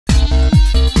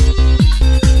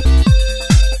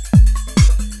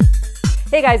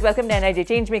Hey guys, welcome to NIJ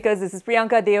Changemakers. This is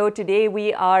Priyanka Deo. Today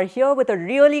we are here with a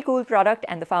really cool product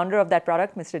and the founder of that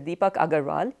product, Mr. Deepak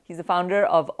Agarwal. He's the founder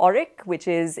of Auric, which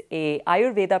is a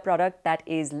Ayurveda product that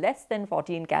is less than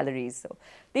 14 calories. So,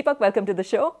 Deepak, welcome to the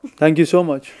show. Thank you so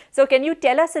much. So, can you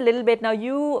tell us a little bit? Now,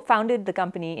 you founded the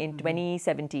company in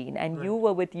 2017 and you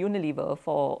were with Unilever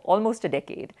for almost a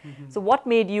decade. So, what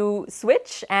made you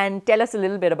switch, and tell us a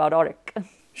little bit about Auric?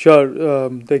 Sure.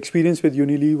 The experience with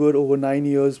Unilever over 9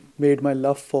 years made my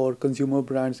love for consumer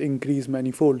brands increase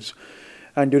many folds.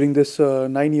 And during this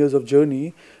 9 years of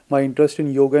journey, my interest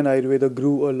in yoga and Ayurveda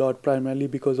grew a lot, primarily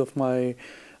because of my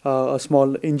a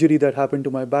small injury that happened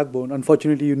to my backbone.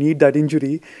 Unfortunately, you need that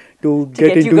injury to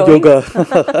get into yoga.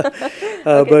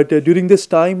 But during this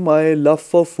time, my love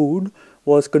for food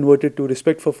was converted to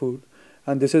respect for food.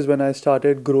 And this is when I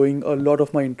started growing a lot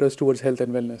of my interest towards health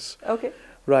and wellness. Okay.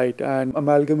 Right, and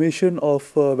amalgamation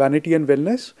of vanity and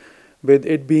wellness, with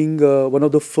it being one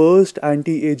of the first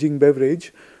anti-aging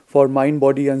beverage for mind,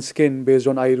 body and skin based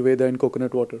on Ayurveda and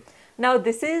coconut water. Now,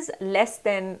 this is less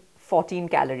than 14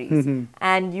 calories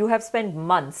and you have spent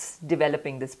months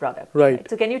developing this product. Right.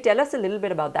 So, can you tell us a little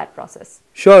bit about that process?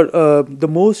 Sure. The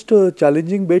most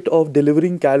challenging bit of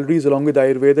delivering calories along with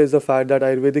Ayurveda is the fact that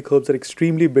Ayurvedic herbs are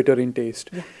extremely bitter in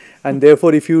taste. Yeah. And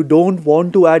therefore, if you don't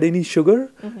want to add any sugar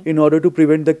in order to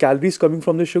prevent the calories coming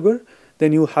from the sugar,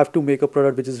 then you have to make a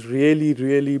product which is really,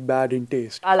 really bad in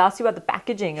taste. I'll ask you about the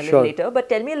packaging a little later, but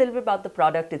tell me a little bit about the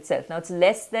product itself. Now, it's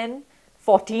less than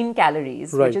 14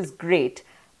 calories, which is great.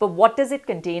 But what does it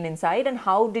contain inside, and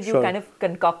how did you kind of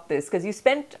concoct this? Because you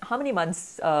spent how many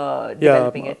months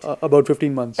developing it? About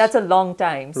 15 months. That's a long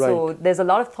time. So there's a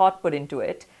lot of thought put into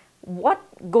it. What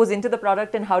goes into the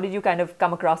product, and how did you kind of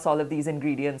come across all of these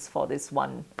ingredients for this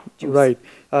one juice? Right.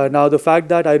 Now, the fact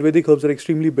that Ayurvedic herbs are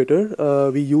extremely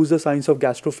bitter, we use the science of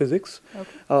gastrophysics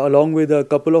along with a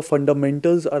couple of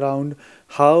fundamentals around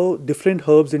how different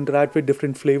herbs interact with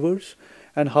different flavors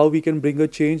and how we can bring a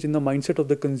change in the mindset of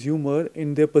the consumer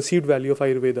in their perceived value of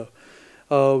Ayurveda,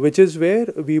 which is where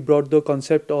we brought the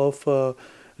concept of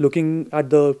looking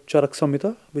at the Charak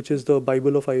Samhita, which is the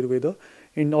Bible of Ayurveda,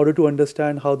 in order to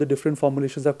understand how the different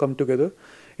formulations have come together.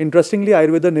 Interestingly,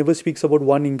 Ayurveda never speaks about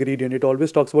one ingredient. It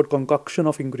always talks about concoction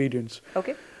of ingredients.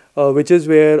 Okay. Which is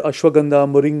where ashwagandha,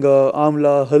 moringa,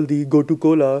 amla, haldi, gotu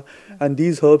kola, and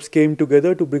these herbs came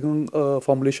together to bring a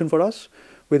formulation for us.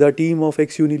 With our team of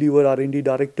ex-Unilever R&D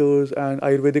directors and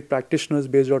Ayurvedic practitioners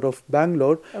based out of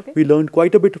Bangalore, we learned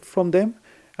quite a bit from them,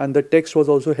 and the text was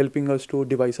also helping us to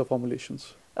devise our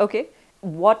formulations. Okay.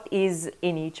 What is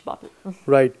in each bottle?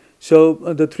 Right. So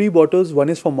the three bottles, one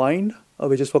is for mind,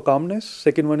 which is for calmness.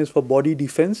 Second one is for body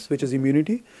defense, which is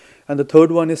immunity. And the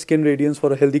third one is skin radiance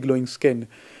for a healthy glowing skin.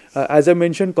 As I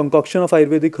mentioned, concoction of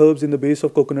Ayurvedic herbs in the base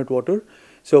of coconut water.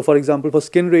 So for example, for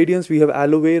skin radiance, we have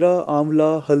aloe vera,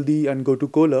 amla, haldi and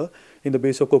gotu kola in the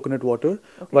base of coconut water.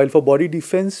 While for body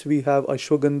defense, we have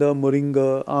ashwagandha,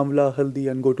 moringa, amla,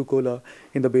 haldi and gotu kola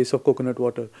in the base of coconut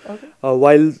water.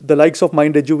 While the likes of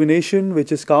mind rejuvenation,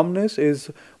 which is calmness,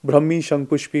 is brahmi,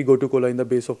 shankpushpi, gotu kola in the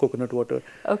base of coconut water.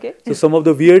 So some of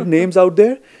the weird names out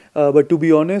there, but to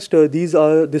be honest,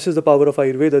 this is the power of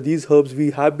Ayurveda. These herbs we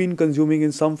have been consuming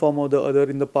in some form or the other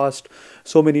in the past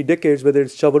so many decades, whether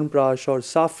it's Chavanprash or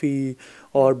Safi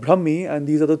or Brahmi, and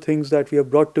these are the things that we have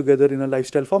brought together in a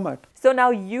lifestyle format. So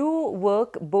now you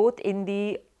work both in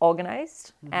the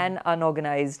organized and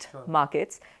unorganized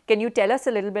markets. Can you tell us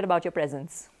a little bit about your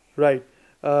presence? Right.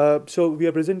 So we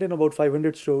are present in about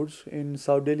 500 stores in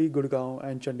South Delhi, Gurgaon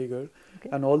and Chandigarh.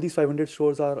 And all these 500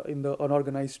 stores are in the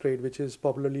unorganized trade, which is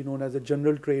popularly known as the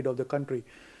general trade of the country.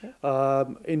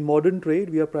 In modern trade,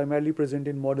 we are primarily present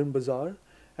in Modern Bazaar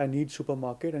and Need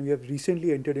Supermarket, and we have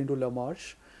recently entered into La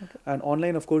Marche. And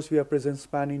online, of course, we are present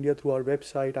pan-India through our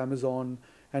website, Amazon,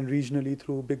 and regionally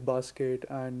through Big Basket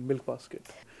and Milk Basket.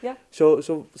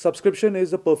 So subscription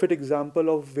is a perfect example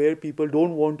of where people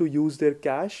don't want to use their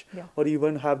cash or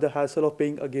even have the hassle of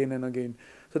paying again and again.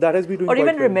 So that has been doing or quite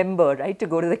even well. Remember, right, to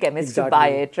go to the chemist to buy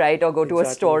it, right, or go to a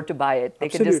store to buy it. They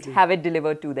can just have it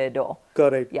delivered to their door.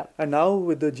 Correct. And now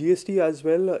with the GST as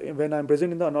well, when I'm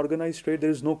present in the unorganized trade, there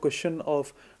is no question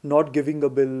of not giving a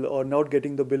bill or not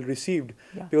getting the bill received.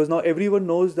 Because now everyone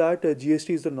knows that GST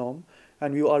is the norm.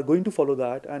 And we are going to follow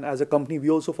that. And as a company, we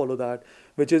also follow that,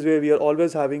 which is where we are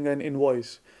always having an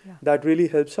invoice. That really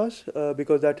helps us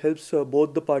because that helps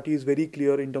both the parties very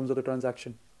clear in terms of the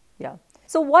transaction.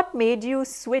 So what made you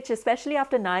switch, especially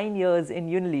after 9 years in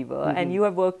Unilever, and you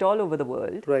have worked all over the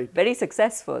world, very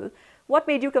successful. What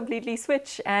made you completely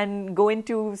switch and go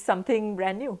into something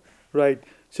brand new? Right.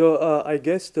 So I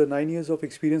guess the 9 years of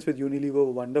experience with Unilever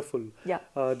were wonderful. Yeah.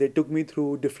 They took me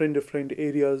through different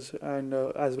areas and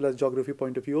as well as geography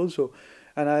point of view also.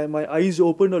 And my eyes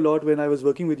opened a lot when I was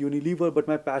working with Unilever, but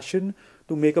my passion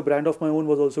to make a brand of my own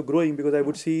was also growing because I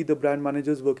would see the brand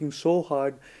managers working so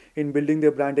hard in building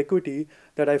their brand equity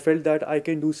that I felt that I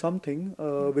can do something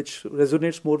which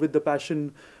resonates more with the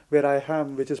passion where I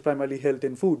am, which is primarily health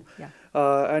and food. Yeah.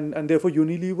 And therefore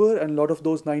Unilever and a lot of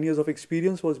those 9 years of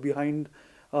experience was behind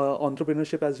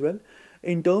entrepreneurship as well.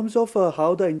 In terms of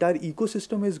how the entire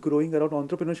ecosystem is growing around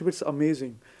entrepreneurship, it's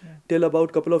amazing. Yeah. Till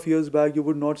about a couple of years back, you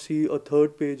would not see a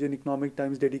third page in Economic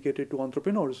Times dedicated to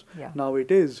entrepreneurs. Yeah. Now it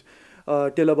is.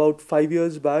 Till about 5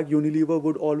 years back, Unilever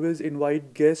would always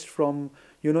invite guests from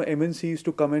MNCs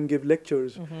to come and give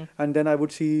lectures. And then I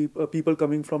would see people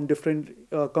coming from different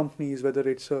companies, whether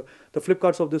it's the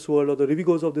Flipkarts of this world or the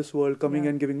Rivigos of this world coming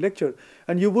and giving lecture.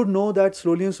 And you would know that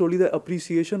slowly and slowly the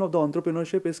appreciation of the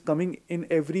entrepreneurship is coming in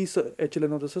every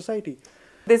echelon of the society.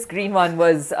 This green one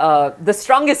was the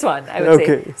strongest one, I would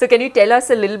say. So can you tell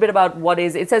us a little bit about what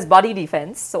is, it says body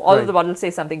defense. So all of the bottles say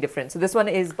something different. So this one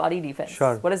is body defense.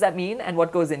 Sure. What does that mean and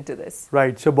what goes into this?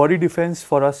 Right. So body defense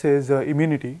for us is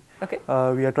immunity. Okay.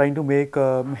 We are trying to make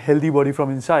a healthy body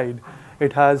from inside.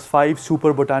 It has 5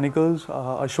 super botanicals,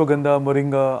 ashwagandha,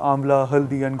 moringa, amla,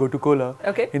 haldi and gotu kola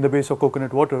in the base of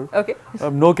coconut water. Okay.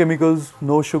 No chemicals,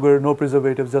 no sugar, no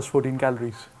preservatives, just 14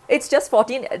 calories. It's just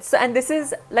 14, and this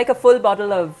is like a full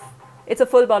bottle of, it's a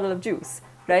full bottle of juice,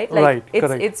 right? Like right,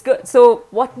 correct. It's good. So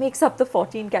what makes up the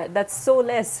 14 calories? That's so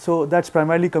less. So that's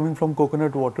primarily coming from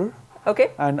coconut water.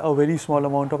 Okay. And a very small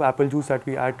amount of apple juice that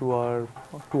we add to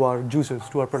our juices,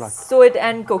 to our products. So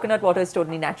and coconut water is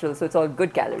totally natural, so it's all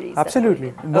good calories.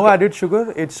 Absolutely. No added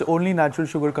sugar, it's only natural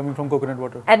sugar coming from coconut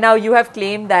water. And now you have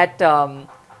claimed that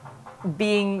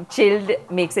being chilled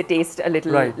makes it taste a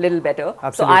little better.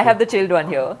 Absolutely. So I have the chilled one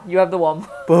here, you have the warm.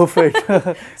 Perfect.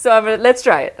 So let's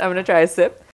try it. I'm going to try a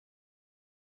sip.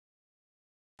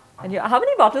 And how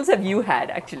many bottles have you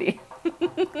had actually?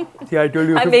 Yeah, I told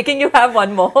you. I'm making you have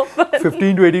one more.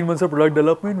 15 to 18 months of product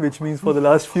development, which means for the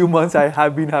last few months I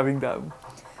have been having them.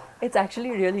 It's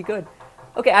actually really good.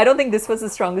 Okay, I don't think this was the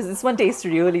strongest. This one tastes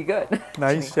really good.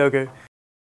 Nice, okay.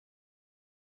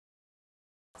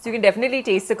 So you can definitely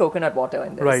taste the coconut water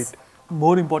in this. Right.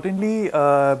 More importantly,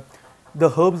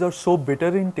 the herbs are so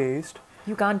bitter in taste.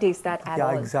 You can't taste that at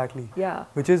all. Yeah, exactly. Yeah.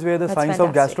 Which is where the science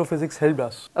of gastrophysics helped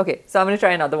us. Okay, so I'm going to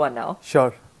try another one now.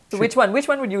 Sure. So which one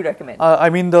would you recommend? I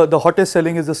mean the hottest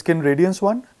selling is the Skin Radiance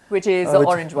one. Which is the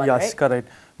orange one, right? Yes, correct.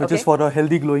 Which is for a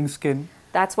healthy glowing skin.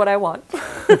 That's what I want.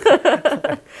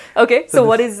 Okay, so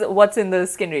what's in the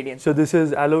Skin Radiance? So this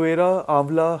is aloe vera,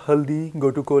 amla, haldi,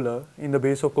 gotu kola in the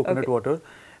base of coconut water.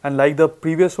 And like the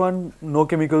previous one, no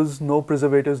chemicals, no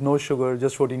preservatives, no sugar,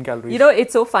 just 14 calories. You know,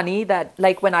 it's so funny that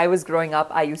like when I was growing up,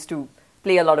 I used to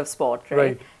play a lot of sport,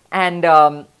 right?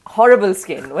 And horrible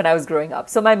skin when I was growing up.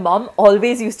 So my mom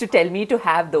always used to tell me to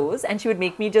have those and she would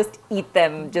make me just eat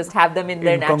them, just have them in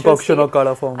their natural concoction state. or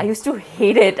kala form. I used to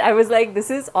hate it. I was like, this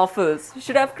is awful.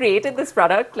 Should have created this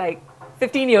product like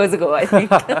 15 years ago, I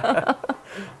think.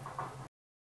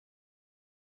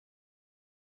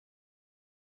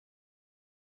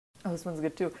 Oh, this one's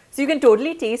good too. So you can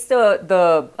totally taste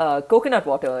the coconut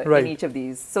water in each of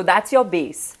these. So that's your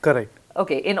base. Correct.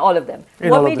 Okay, in all of them.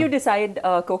 What made you decide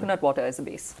coconut water as a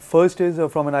base? First is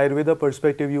from an Ayurveda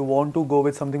perspective, you want to go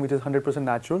with something which is 100%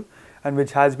 natural and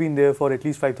which has been there for at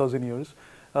least 5,000 years.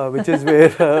 Which is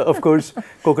where, of course,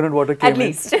 coconut water came in.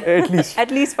 At least.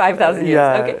 At least 5,000 years.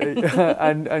 Yeah.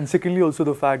 Okay. and secondly, also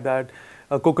the fact that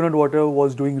coconut water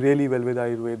was doing really well with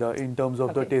Ayurveda in terms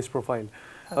of the taste profile.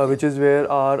 Which is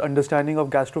where our understanding of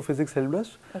gastrophysics helped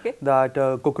us. That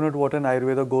coconut water and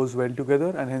Ayurveda goes well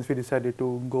together, and hence we decided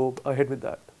to go ahead with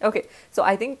that. Okay, so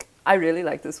I think I really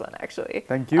like this one actually.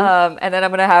 Thank you. And then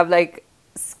I'm gonna have like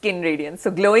Skin Radiance, so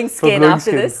glowing skin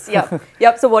after this.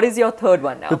 Yep. So what is your third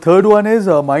one now? The third one is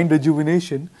mind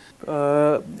rejuvenation.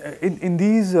 In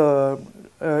these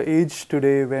age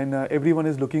today, when everyone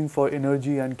is looking for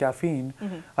energy and caffeine,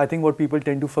 I think what people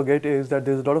tend to forget is that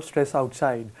there's a lot of stress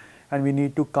outside. And we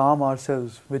need to calm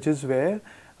ourselves, which is where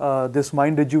this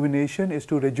mind rejuvenation is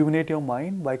to rejuvenate your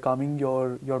mind by calming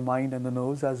your mind and the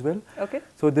nerves as well. Okay.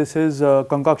 So this is a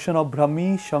concoction of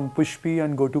Brahmi, Shangpushpi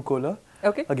and Gotu Kola.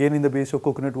 Okay. Again in the base of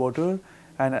coconut water.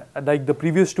 And like the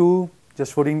previous two,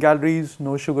 just 14 calories,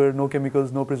 no sugar, no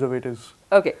chemicals, no preservatives.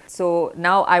 Okay, so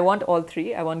now I want all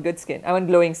three. I want good skin. I want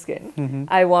glowing skin.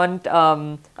 I want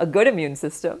a good immune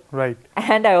system. Right.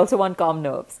 And I also want calm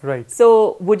nerves. Right.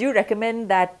 So would you recommend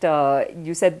that,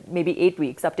 you said maybe 8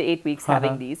 weeks, up to 8 weeks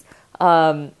having these.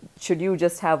 Should you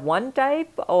just have one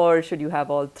type, or should you have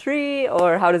all three,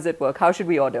 or how does it work? How should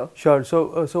we order? Sure.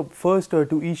 So first,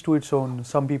 to each to its own.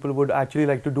 Some people would actually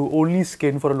like to do only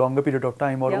skin for a longer period of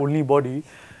time, or only body.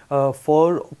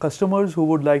 For customers who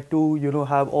would like to,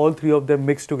 have all three of them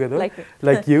mixed together,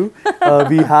 like you,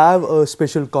 we have a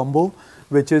special combo,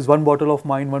 which is 1 bottle of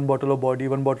mind, 1 bottle of body,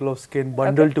 1 bottle of skin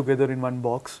bundled together in one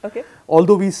box. Okay.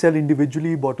 Although we sell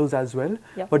individually bottles as well,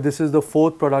 but this is the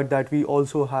 4th product that we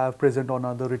also have present on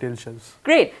other retail shelves.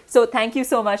 Great. So thank you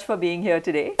so much for being here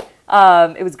today.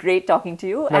 It was great talking to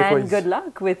you. Likewise. And good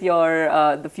luck with your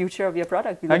the future of your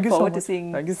product. We Thank look you forward so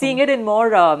to seeing it in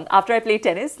more, after I play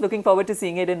tennis, looking forward to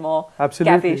seeing it in more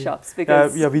cafe shops.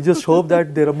 Because we just hope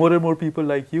that there are more and more people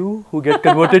like you who get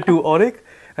converted to Auric,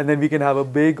 and then we can have a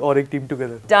big Auric team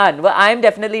together. Done. Well, I'm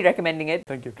definitely recommending it.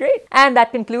 Thank you. Great. And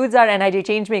that concludes our NIJ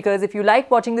Changemakers. If you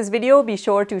like watching this video, be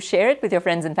sure to share it with your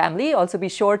friends and family. Also, be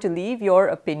sure to leave your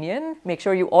opinion. Make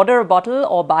sure you order a bottle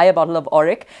or buy a bottle of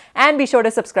Auric. And be sure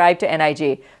to subscribe to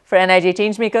NIJ. For NIJ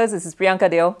Changemakers, this is Priyanka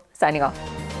Deo, signing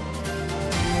off.